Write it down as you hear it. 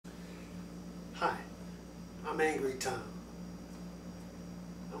Hi, I'm Angry Tom.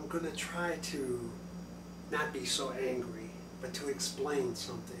 I'm going to try to not be so angry, but to explain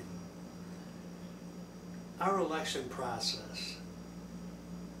something. Our election process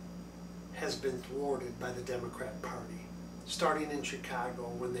has been thwarted by the Democrat Party. Starting in Chicago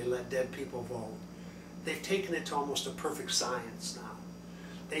when they let dead people vote, they've taken it to almost a perfect science now.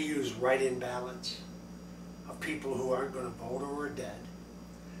 They use write-in ballots of people who aren't going to vote or are dead.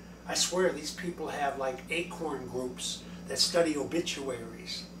 I swear these people have like acorn groups that study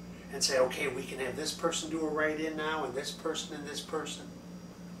obituaries and say, okay, we can have this person do a write-in now and this person and this person.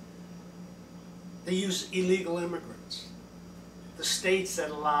 They use illegal immigrants. The states that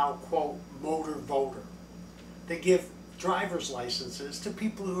allow, quote, motor voter. They give driver's licenses to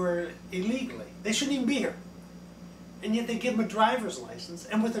people who are illegally. They shouldn't even be here. And yet they give them a driver's license,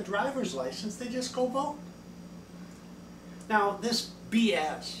 and with a driver's license, they just go vote. Now, this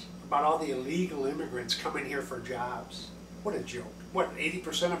BS about all the illegal immigrants coming here for jobs, what a joke. What,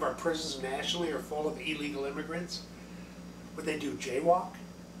 80% of our prisons nationally are full of illegal immigrants? Would they do jaywalk?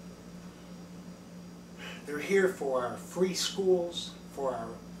 They're here for our free schools, for our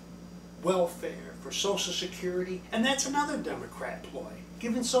welfare, for Social Security, and that's another Democrat ploy,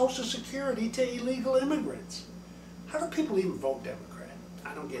 giving Social Security to illegal immigrants. How do people even vote Democrat?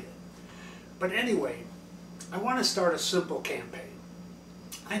 I don't get it. But anyway, I want to start a simple campaign.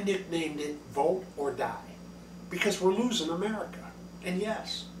 I nicknamed it Vote or Die, because we're losing America. And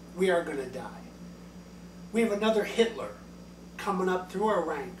yes, we are going to die. We have another Hitler coming up through our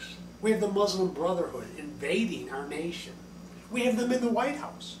ranks. We have the Muslim Brotherhood invading our nation. We have them in the White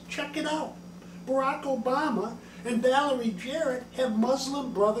House. Check it out. Barack Obama and Valerie Jarrett have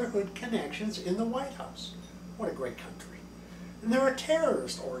Muslim Brotherhood connections in the White House. What a great country. And they're a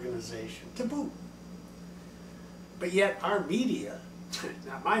terrorist organization to boot. But yet our media,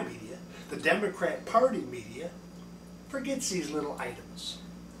 not my media, the Democrat Party media, forgets these little items.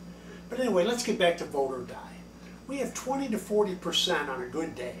 But anyway, let's get back to vote or die. We have 20 to 40% on a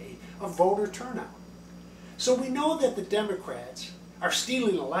good day of voter turnout. So we know that the Democrats are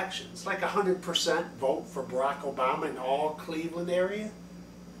stealing elections, like 100% vote for Barack Obama in all Cleveland area.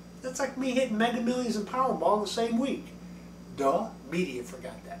 That's like me hitting Mega Millions and Powerball in the same week. Duh, media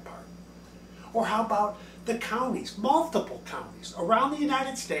forgot that part. Or how about the counties, multiple counties around the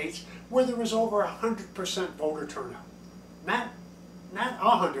United States where there was over 100% voter turnout. Not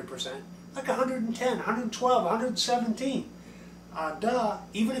 100%, like 110, 112, 117. Duh,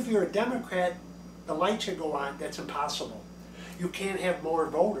 even if you're a Democrat, the light should go on. That's impossible. You can't have more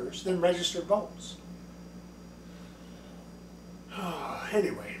voters than registered votes.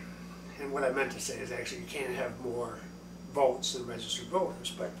 Anyway, and what I meant to say is actually you can't have more votes than registered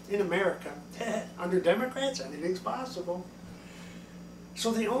voters. But in America, under Democrats, anything's possible.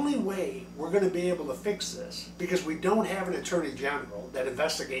 So the only way we're going to be able to fix this, because we don't have an attorney general that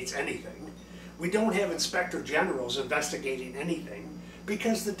investigates anything, we don't have inspector generals investigating anything,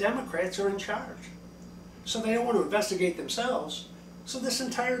 because the Democrats are in charge. So they don't want to investigate themselves, so this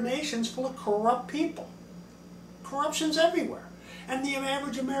entire nation's full of corrupt people. Corruption's everywhere. And the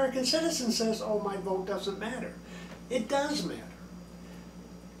average American citizen says, oh, my vote doesn't matter. It does matter.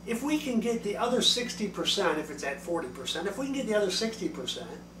 If we can get the other 60%, if it's at 40%, if we can get the other 60%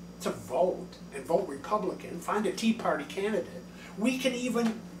 to vote, and vote Republican, find a Tea Party candidate, we can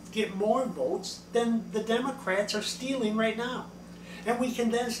even get more votes than the Democrats are stealing right now. And we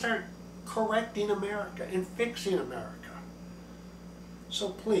can then start correcting America and fixing America. So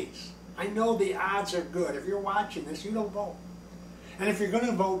please, I know the odds are good. If you're watching this, you don't vote. And if you're going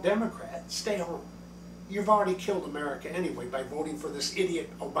to vote Democrat, stay home. You've already killed America anyway by voting for this idiot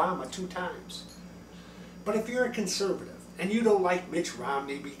Obama 2 times. But if you're a conservative and you don't like Mitch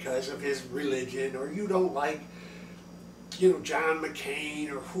Romney because of his religion, or you don't like, John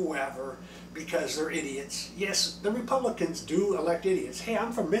McCain or whoever because they're idiots. Yes, the Republicans do elect idiots. Hey,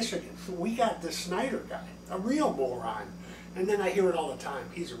 I'm from Michigan. We got this Snyder guy, a real moron. And then I hear it all the time.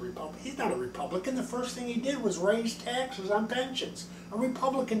 He's a Republican. He's not a Republican. The first thing he did was raise taxes on pensions. A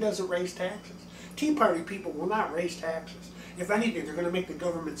Republican doesn't raise taxes. Tea Party people will not raise taxes. If anything, they're going to make the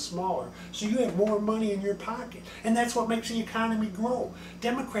government smaller, so you have more money in your pocket. And that's what makes the economy grow.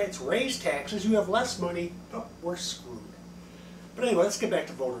 Democrats raise taxes, you have less money, oh, we're screwed. But anyway, let's get back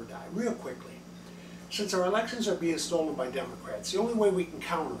to vote or die real quickly. Since our elections are being stolen by Democrats, the only way we can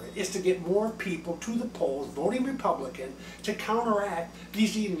counter it is to get more people to the polls voting Republican to counteract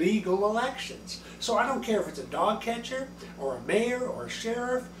these illegal elections. So I don't care if it's a dog catcher, or a mayor, or a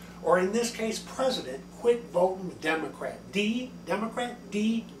sheriff, or in this case president, quit voting Democrat. D, Democrat,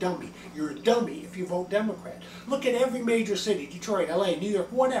 D, dummy. You're a dummy if you vote Democrat. Look at every major city, Detroit, LA, New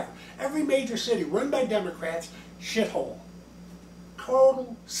York, whatever. Every major city run by Democrats, shithole.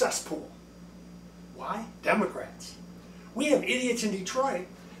 Total cesspool. Why? Democrats. We have idiots in Detroit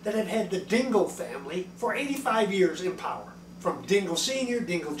that have had the Dingle family for 85 years in power. From Dingle Sr.,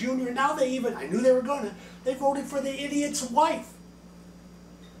 Dingle Jr., now they even, I knew they were gonna, they voted for the idiot's wife.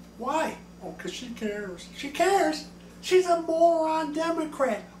 Why? Oh, because she cares. She cares. She's a moron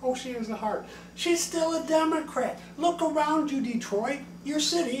Democrat. Oh, she has a heart. She's still a Democrat. Look around you, Detroit. Your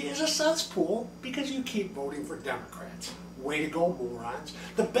city is a cesspool because you keep voting for Democrats. Way to go, morons.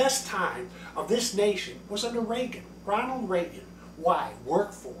 The best time of this nation was under Reagan, Ronald Reagan. Why?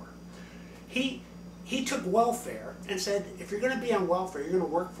 Work for. He took welfare and said, if you're going to be on welfare, you're going to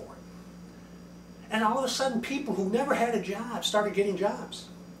work for it. And all of a sudden, people who never had a job started getting jobs.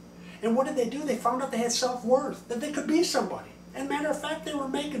 And what did they do? They found out they had self-worth, that they could be somebody. And matter of fact, they were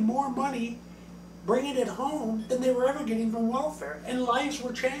making more money bringing it home than they were ever getting from welfare. And lives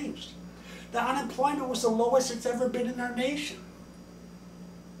were changed. The unemployment was the lowest it's ever been in our nation.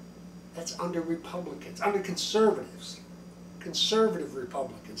 That's under Republicans, under conservatives. Conservative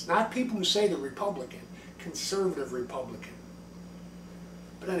Republicans, not people who say they're Republican, conservative Republican.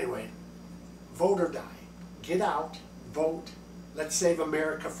 But anyway, vote or die. Get out, vote, let's save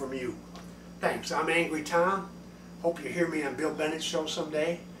America from you. Thanks, I'm Angry Tom. Hope you hear me on Bill Bennett's show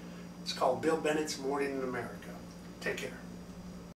someday. It's called Bill Bennett's Morning in America. Take care.